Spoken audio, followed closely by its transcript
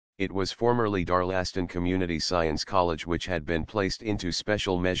It was formerly Darlaston Community Science College, which had been placed into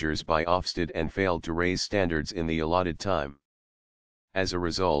special measures by Ofsted and failed to raise standards in the allotted time. As a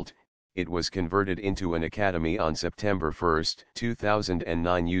result, it was converted into an academy on September 1,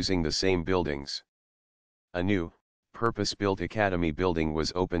 2009, using the same buildings. A new, purpose-built academy building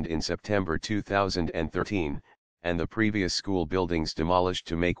was opened in September 2013, and the previous school buildings demolished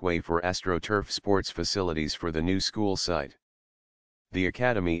to make way for AstroTurf sports facilities for the new school site. The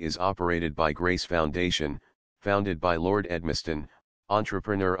academy is operated by Grace Foundation, founded by Lord Edmiston,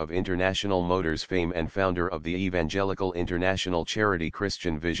 entrepreneur of International Motors fame and founder of the evangelical international charity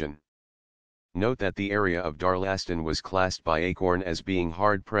Christian Vision. Note that the area of Darlaston was classed by Acorn as being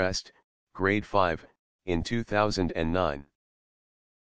hard-pressed, grade 5, in 2009.